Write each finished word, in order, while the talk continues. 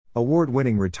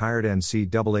Award-winning retired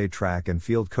NCAA track and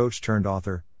field coach turned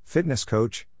author, fitness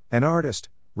coach, and artist,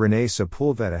 Rene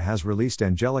Sepulveda has released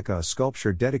Angelica, a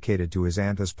sculpture dedicated to his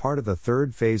aunt as part of the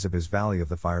third phase of his Valley of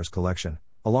the Fires collection,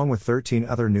 along with 13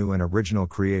 other new and original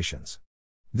creations.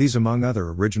 These among other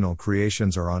original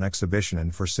creations are on exhibition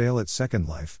and for sale at Second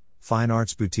Life, Fine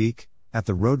Arts Boutique, at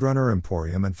the Roadrunner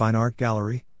Emporium and Fine Art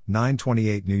Gallery,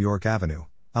 928 New York Avenue,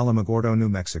 Alamogordo, New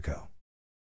Mexico.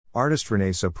 Artist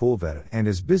Rene Sepulveda and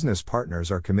his business partners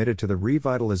are committed to the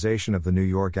revitalization of the New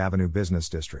York Avenue business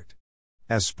district.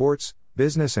 As sports,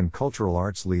 business and cultural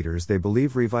arts leaders, they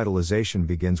believe revitalization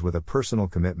begins with a personal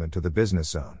commitment to the business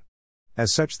zone.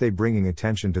 As such, they bringing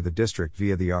attention to the district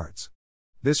via the arts.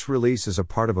 This release is a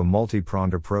part of a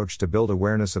multi-pronged approach to build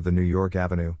awareness of the New York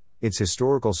Avenue, its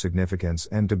historical significance,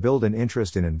 and to build an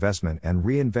interest in investment and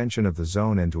reinvention of the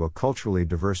zone into a culturally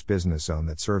diverse business zone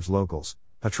that serves locals,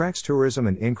 attracts tourism,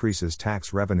 and increases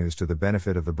tax revenues to the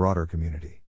benefit of the broader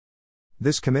community.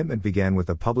 This commitment began with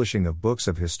the publishing of books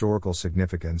of historical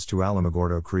significance to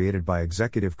Alamogordo created by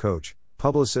executive coach,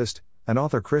 publicist, and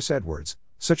author Chris Edwards,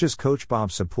 such as Coach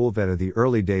Bob Sepulveda, The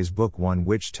Early Days Book 1,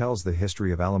 which tells the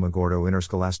history of Alamogordo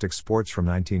interscholastic sports from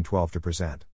 1912 to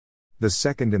present. The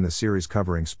second in the series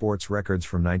covering sports records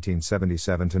from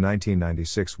 1977 to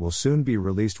 1996 will soon be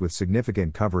released with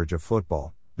significant coverage of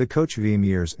football, the Coach Veeam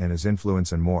years and his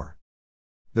influence, and more.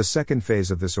 The second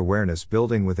phase of this awareness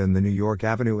building within the New York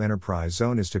Avenue Enterprise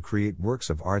Zone is to create works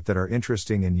of art that are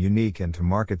interesting and unique and to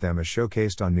market them as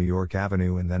showcased on New York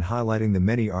Avenue, and then highlighting the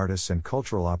many artists and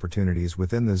cultural opportunities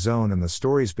within the zone and the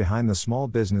stories behind the small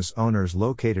business owners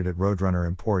located at Roadrunner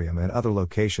Emporium and other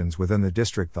locations within the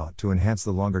district, thought to enhance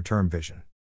the longer-term vision.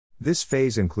 This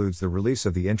phase includes the release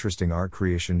of the interesting art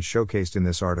creations showcased in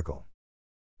this article.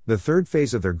 The third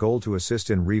phase of their goal to assist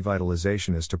in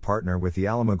revitalization is to partner with the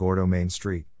Alamogordo Main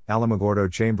Street,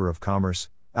 Alamogordo Chamber of Commerce,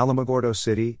 Alamogordo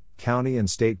City, County and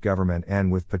State government,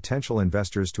 and with potential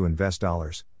investors to invest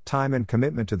dollars, time and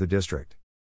commitment to the district.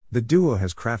 The duo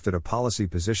has crafted a policy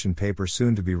position paper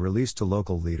soon to be released to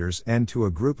local leaders and to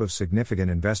a group of significant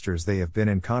investors they have been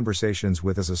in conversations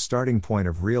with as a starting point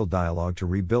of real dialogue to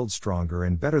rebuild stronger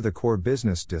and better the core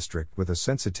business district with a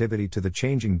sensitivity to the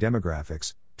changing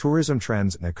demographics, tourism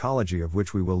trends and ecology of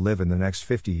which we will live in the next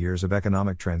 50 years of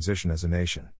economic transition as a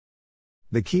nation.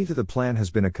 The key to the plan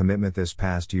has been a commitment this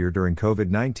past year during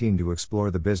COVID-19 to explore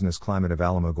the business climate of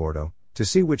Alamogordo, to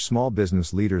see which small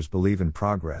business leaders believe in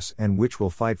progress and which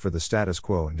will fight for the status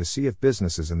quo, and to see if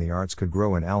businesses in the arts could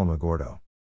grow in Alamogordo.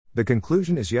 The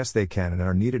conclusion is yes, they can and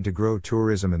are needed to grow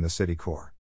tourism in the city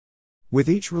core. With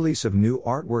each release of new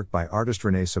artwork by artist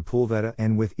Rene Sepulveda,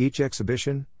 and with each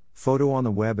exhibition, photo on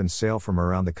the web and sale from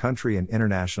around the country and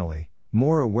internationally,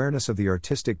 more awareness of the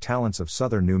artistic talents of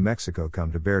southern New Mexico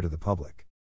come to bear to the public.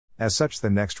 As such, the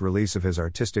next release of his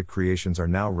artistic creations are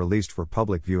now released for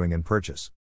public viewing and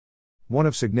purchase. One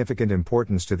of significant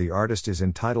importance to the artist is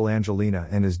entitled Angelica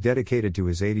and is dedicated to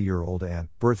his 80-year-old aunt,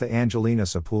 Bertha Angelina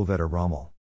Sepulveda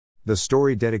Rommel. The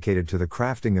story dedicated to the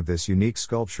crafting of this unique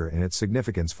sculpture and its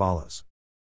significance follows.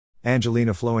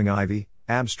 Angelina Flowing Ivy,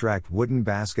 abstract wooden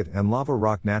basket and lava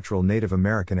rock natural Native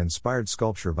American inspired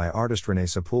sculpture by artist Rene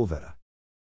Sepulveda.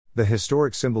 The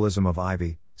historic symbolism of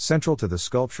ivy, central to the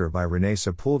sculpture by Rene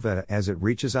Sepulveda as it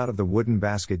reaches out of the wooden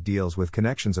basket, deals with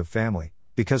connections of family,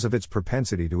 because of its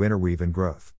propensity to interweave and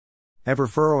growth. Ever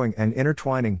furrowing and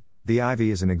intertwining, the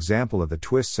ivy is an example of the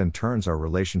twists and turns our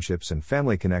relationships and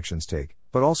family connections take,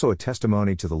 but also a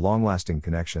testimony to the long-lasting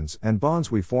connections and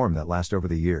bonds we form that last over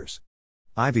the years.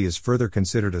 Ivy is further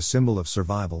considered a symbol of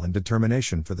survival and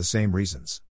determination for the same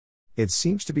reasons. It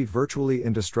seems to be virtually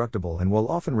indestructible and will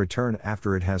often return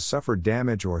after it has suffered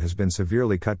damage or has been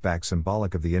severely cut back,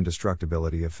 symbolic of the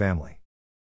indestructibility of family.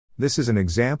 This is an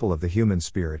example of the human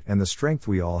spirit and the strength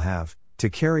we all have, to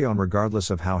carry on regardless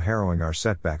of how harrowing our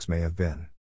setbacks may have been.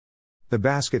 The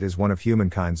basket is one of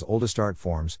humankind's oldest art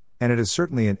forms, and it is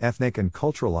certainly an ethnic and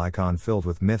cultural icon filled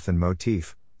with myth and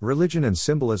motif, religion and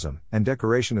symbolism, and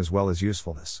decoration as well as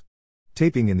usefulness.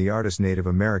 Taping in the artist's Native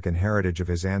American heritage of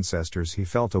his ancestors, he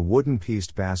felt a wooden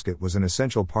pieced basket was an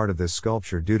essential part of this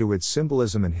sculpture due to its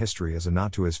symbolism and history as a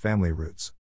nod to his family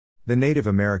roots. The Native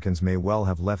Americans may well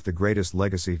have left the greatest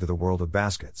legacy to the world of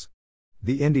baskets.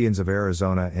 The Indians of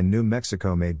Arizona and New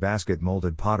Mexico made basket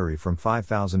molded pottery from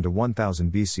 5000 to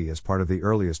 1000 BC as part of the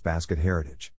earliest basket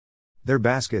heritage. Their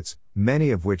baskets,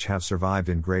 many of which have survived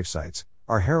in grave sites,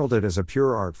 are heralded as a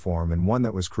pure art form and one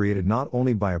that was created not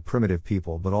only by a primitive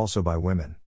people but also by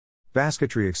women.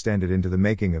 Basketry extended into the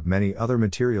making of many other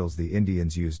materials the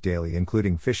Indians used daily,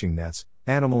 including fishing nets,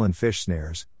 animal and fish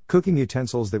snares, cooking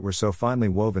utensils that were so finely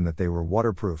woven that they were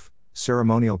waterproof,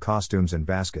 ceremonial costumes and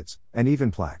baskets, and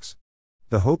even plaques.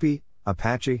 The Hopi,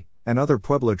 Apache, and other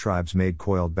Pueblo tribes made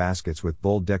coiled baskets with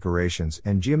bold decorations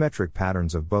and geometric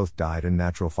patterns of both dyed and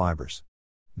natural fibers.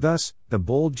 Thus, the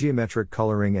bold geometric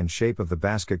coloring and shape of the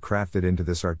basket crafted into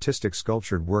this artistic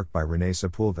sculptured work by Rene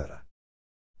Sepulveda.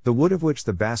 The wood of which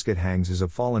the basket hangs is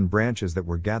of fallen branches that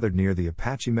were gathered near the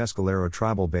Apache Mescalero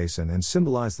tribal basin and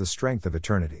symbolize the strength of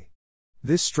eternity.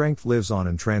 This strength lives on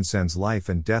and transcends life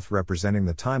and death, representing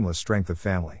the timeless strength of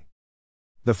family.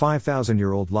 The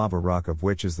 5,000-year-old lava rock of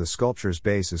which is the sculpture's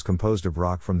base is composed of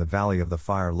rock from the Valley of the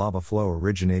Fire lava flow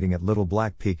originating at Little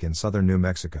Black Peak in southern New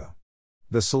Mexico.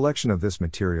 The selection of this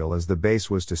material as the base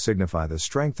was to signify the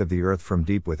strength of the earth from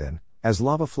deep within. As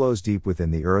lava flows deep within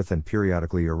the earth and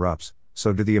periodically erupts,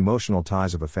 so do the emotional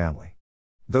ties of a family.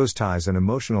 Those ties and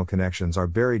emotional connections are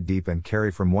buried deep and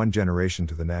carry from one generation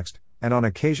to the next, and on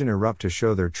occasion erupt to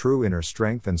show their true inner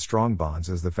strength and strong bonds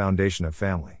as the foundation of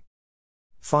family.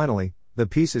 Finally, the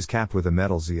piece is capped with a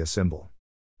metal Zia symbol.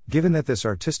 Given that this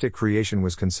artistic creation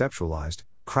was conceptualized,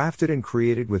 crafted and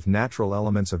created with natural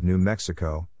elements of New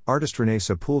Mexico, artist Rene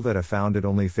Sepulveda found it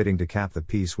only fitting to cap the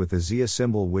piece with the Zia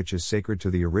symbol, which is sacred to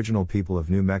the original people of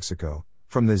New Mexico,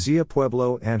 from the Zia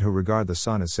Pueblo and who regard the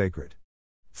sun as sacred.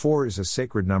 4 is a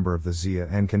sacred number of the Zia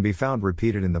and can be found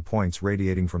repeated in the points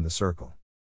radiating from the circle.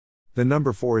 The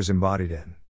number 4 is embodied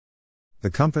in the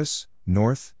compass,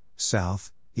 north,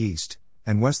 south, east,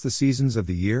 and west, the seasons of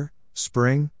the year,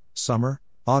 spring, summer,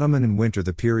 autumn and winter,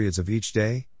 the periods of each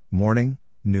day, morning,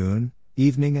 noon,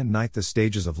 evening and night, the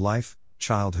stages of life,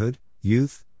 childhood,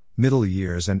 youth, middle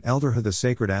years and elderhood, the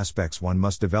sacred aspects one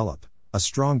must develop, a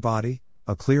strong body,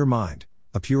 a clear mind,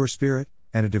 a pure spirit,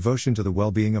 and a devotion to the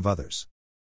well-being of others.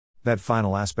 That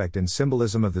final aspect in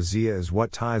symbolism of the Zia is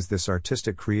what ties this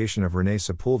artistic creation of Rene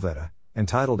Sepulveda,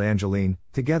 entitled Angeline,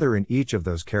 together in each of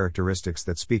those characteristics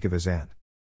that speak of his aunt.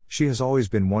 She has always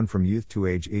been one from youth to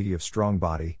age 80 of strong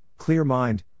body, clear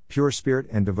mind, pure spirit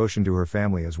and devotion to her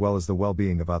family as well as the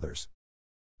well-being of others.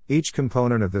 Each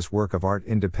component of this work of art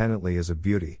independently is a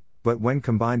beauty, but when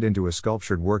combined into a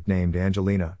sculptured work named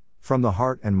Angelina, from the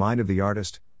heart and mind of the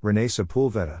artist, Rene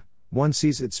Sepulveda, one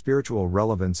sees its spiritual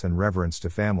relevance and reverence to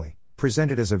family,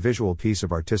 presented as a visual piece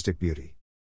of artistic beauty.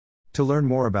 To learn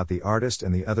more about the artist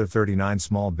and the other 39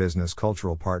 small business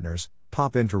cultural partners,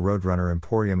 pop into Roadrunner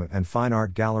Emporium and Fine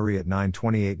Art Gallery at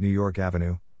 928 New York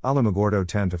Avenue, Alamogordo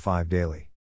 10 to 5 daily.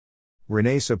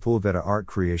 Rene Sepulveda art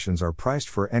creations are priced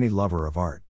for any lover of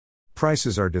art.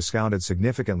 Prices are discounted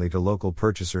significantly to local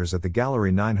purchasers at the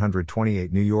Gallery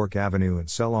 928 New York Avenue and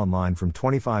sell online from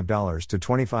 $25 to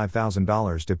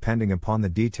 $25,000 depending upon the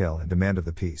detail and demand of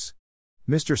the piece.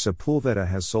 Mr. Sepulveda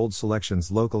has sold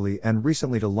selections locally and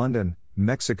recently to London,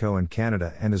 Mexico and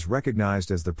Canada and is recognized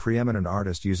as the preeminent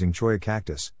artist using cholla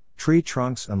cactus, tree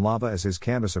trunks and lava as his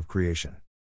canvas of creation.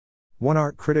 One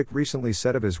art critic recently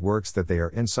said of his works that they are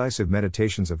incisive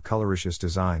meditations of coloricious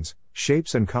designs,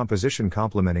 shapes and composition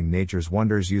complementing nature's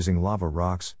wonders using lava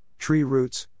rocks, tree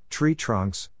roots, tree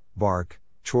trunks, bark,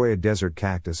 cholla desert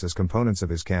cactus as components of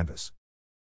his canvas.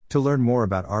 To learn more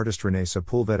about artist Rene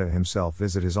Sepulveda himself,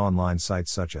 visit his online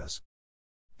sites such as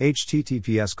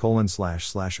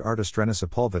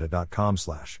https://artistrenesepulveda.com/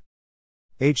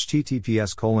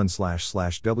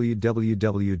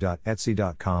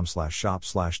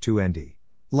 https://www.etsy.com/shop/2nd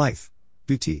Life,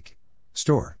 Boutique,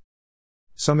 Store.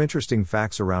 Some interesting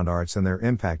facts around arts and their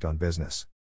impact on business.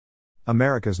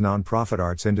 America's nonprofit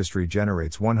arts industry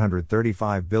generates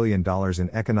 $135 billion in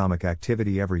economic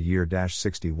activity every year,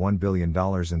 $61 billion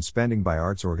in spending by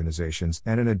arts organizations,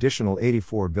 and an additional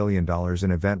 $84 billion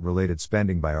in event-related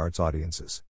spending by arts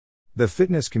audiences. The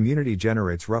fitness community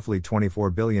generates roughly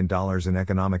 $24 billion in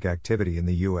economic activity in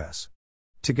the U.S.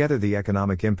 Together, the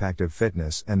economic impact of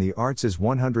fitness and the arts is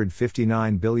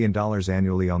 $159 billion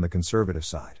annually on the conservative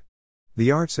side.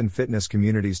 The arts and fitness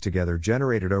communities together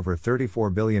generated over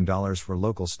 $34 billion for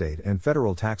local, state, and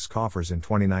federal tax coffers in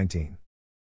 2019.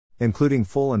 Including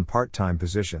full and part-time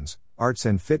positions, arts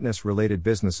and fitness-related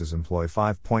businesses employ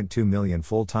 5.2 million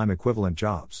full-time equivalent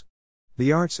jobs.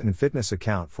 The arts and fitness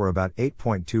account for about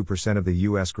 8.2% of the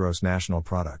U.S. gross national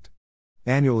product.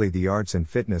 Annually, the arts and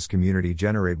fitness community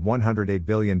generate $108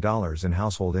 billion in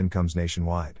household incomes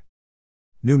nationwide.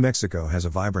 New Mexico has a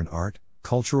vibrant art,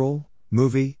 cultural,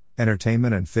 movie,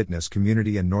 entertainment and fitness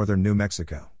community in northern New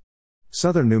Mexico.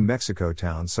 Southern New Mexico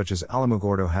towns such as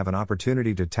Alamogordo have an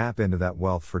opportunity to tap into that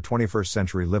wealth for 21st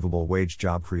century livable wage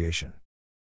job creation.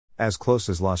 As close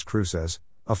as Las Cruces,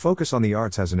 a focus on the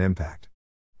arts has an impact.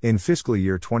 In fiscal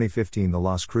year 2015, the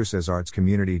Las Cruces arts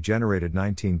community generated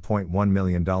 $19.1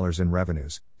 million in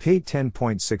revenues, paid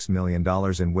 $10.6 million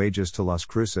in wages to Las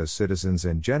Cruces citizens,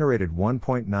 and generated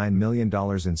 $1.9 million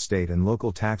in state and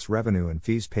local tax revenue and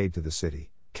fees paid to the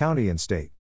city, county, and state.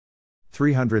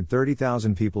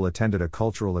 330,000 people attended a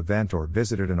cultural event or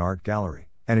visited an art gallery.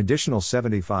 An additional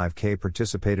 75,000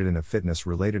 participated in a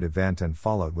fitness-related event and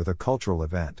followed with a cultural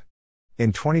event.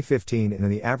 In 2015,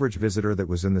 the average visitor that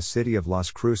was in the city of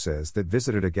Las Cruces that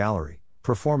visited a gallery,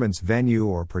 performance venue,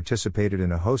 or participated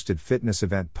in a hosted fitness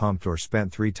event pumped or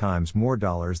spent 3 times more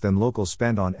dollars than locals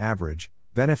spend on average,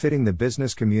 benefiting the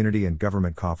business community and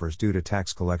government coffers due to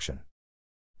tax collection.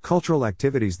 Cultural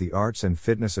activities. The arts and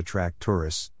fitness attract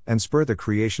tourists and spur the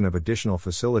creation of additional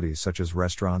facilities such as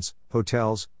restaurants,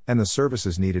 hotels, and the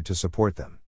services needed to support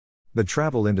them. The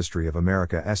travel industry of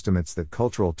America estimates that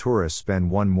cultural tourists spend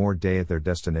one more day at their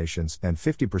destinations and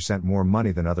 50% more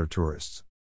money than other tourists.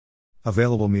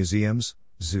 Available museums,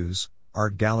 zoos,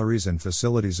 art galleries, and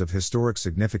facilities of historic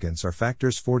significance are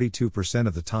factors 42%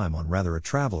 of the time on whether a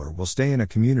traveler will stay in a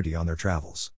community on their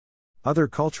travels. Other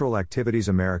cultural activities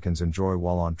Americans enjoy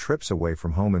while on trips away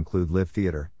from home include live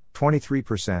theater,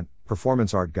 23%,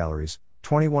 performance art galleries,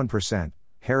 21%,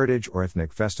 heritage or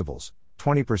ethnic festivals,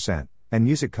 20%, and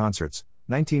music concerts,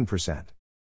 19%.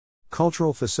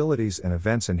 Cultural facilities and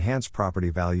events enhance property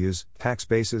values, tax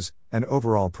bases, and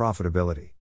overall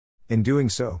profitability. In doing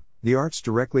so, the arts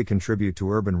directly contribute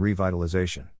to urban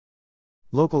revitalization.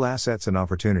 Local assets and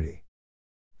opportunity.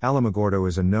 Alamogordo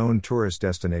is a known tourist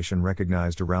destination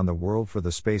recognized around the world for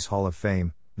the Space Hall of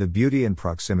Fame, the beauty and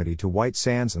proximity to White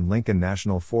Sands and Lincoln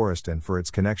National Forest, and for its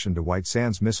connection to White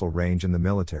Sands Missile Range and the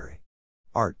military.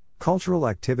 Art, cultural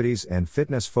activities, and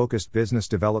fitness-focused business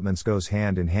developments goes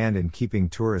hand in keeping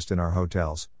tourists in our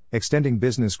hotels, extending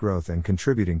business growth, and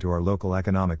contributing to our local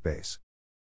economic base.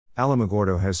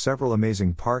 Alamogordo has several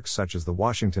amazing parks such as the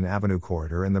Washington Avenue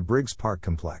Corridor and the Briggs Park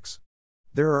Complex.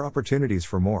 There are opportunities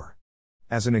for more.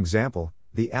 As an example,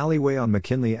 the alleyway on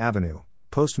McKinley Avenue,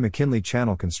 post-McKinley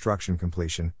Channel construction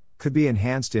completion, could be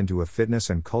enhanced into a fitness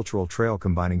and cultural trail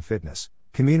combining fitness,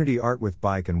 community art with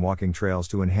bike and walking trails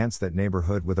to enhance that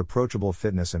neighborhood with approachable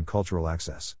fitness and cultural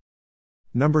access.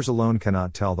 Numbers alone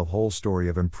cannot tell the whole story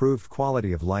of improved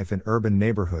quality of life in urban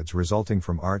neighborhoods resulting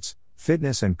from arts,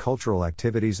 fitness and cultural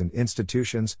activities and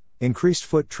institutions. Increased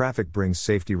foot traffic brings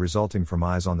safety resulting from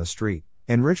eyes on the street,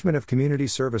 enrichment of community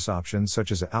service options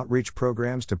such as outreach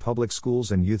programs to public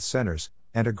schools and youth centers,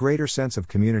 and a greater sense of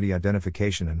community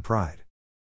identification and pride.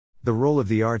 The role of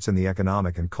the arts in the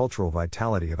economic and cultural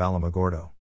vitality of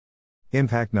Alamogordo.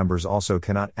 Impact. Numbers also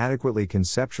cannot adequately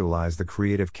conceptualize the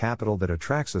creative capital that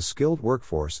attracts a skilled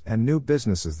workforce and new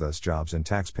businesses, thus jobs and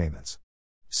tax payments.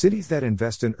 Cities that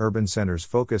invest in urban centers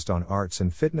focused on arts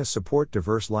and fitness support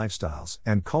diverse lifestyles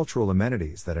and cultural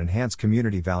amenities that enhance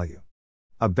community value.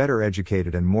 A better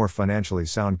educated and more financially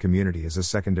sound community is a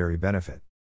secondary benefit.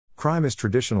 Crime is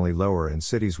traditionally lower in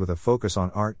cities with a focus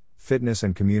on art, fitness,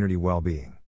 and community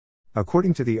well-being.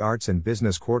 According to the Arts and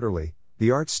Business Quarterly,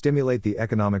 the arts stimulate the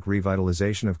economic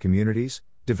revitalization of communities,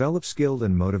 develop skilled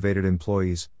and motivated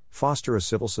employees, foster a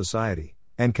civil society,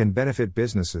 and can benefit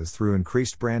businesses through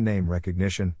increased brand name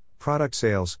recognition, product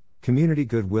sales, community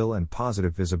goodwill, and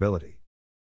positive visibility.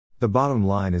 The bottom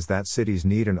line is that cities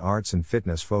need an arts and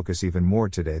fitness focus even more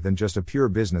today than just a pure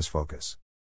business focus.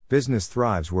 Business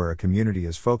thrives where a community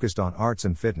is focused on arts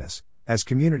and fitness, as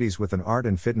communities with an art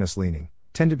and fitness leaning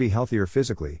tend to be healthier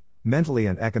physically, mentally,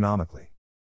 and economically.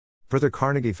 For the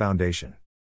Carnegie Foundation.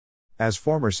 As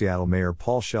former Seattle Mayor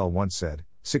Paul Schell once said,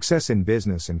 success in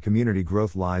business and community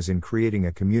growth lies in creating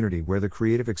a community where the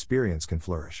creative experience can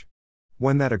flourish.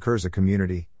 When that occurs, a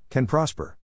community can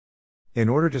prosper. In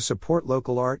order to support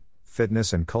local art,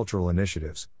 fitness, and cultural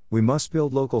initiatives, we must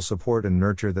build local support and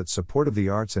nurture that support of the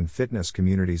arts and fitness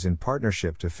communities in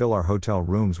partnership to fill our hotel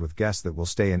rooms with guests that will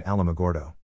stay in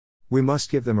Alamogordo. We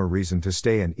must give them a reason to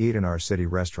stay and eat in our city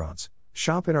restaurants,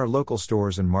 shop in our local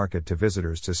stores, and market to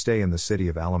visitors to stay in the city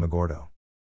of Alamogordo.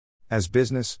 As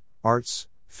business, arts,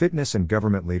 fitness, and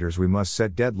government leaders, we must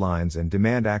set deadlines and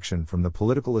demand action from the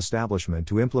political establishment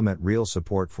to implement real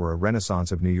support for a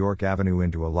renaissance of New York Avenue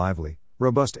into a lively,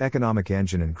 robust economic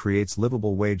engine and creates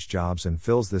livable wage jobs and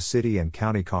fills the city and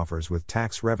county coffers with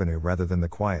tax revenue rather than the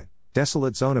quiet,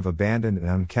 desolate zone of abandoned and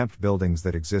unkempt buildings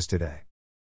that exist today.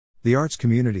 The arts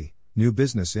community, new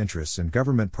business interests, and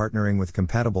government partnering with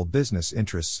compatible business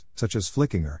interests, such as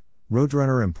Flickinger,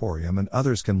 Roadrunner, Emporium, and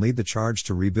others, can lead the charge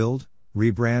to rebuild,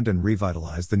 rebrand, and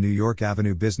revitalize the New York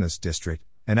Avenue Business District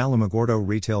and Alamogordo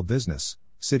retail business,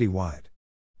 citywide.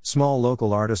 Small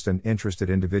local artists and interested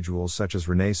individuals such as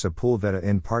Rene Sepulveda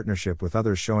in partnership with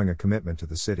others showing a commitment to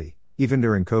the city, even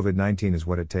during COVID-19 is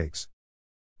what it takes.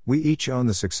 We each own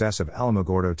the success of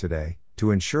Alamogordo today, to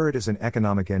ensure it is an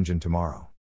economic engine tomorrow.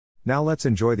 Now let's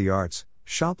enjoy the arts,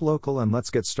 shop local and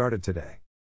let's get started today.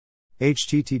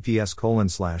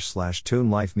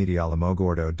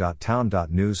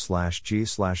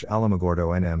 https://townlife.media.alamogordo.town.news/g/alamogordo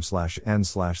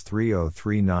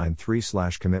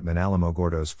nm/n/30393/commitment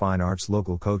Alamogordo's fine arts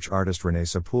local coach artist Rene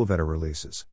Sepulveda releases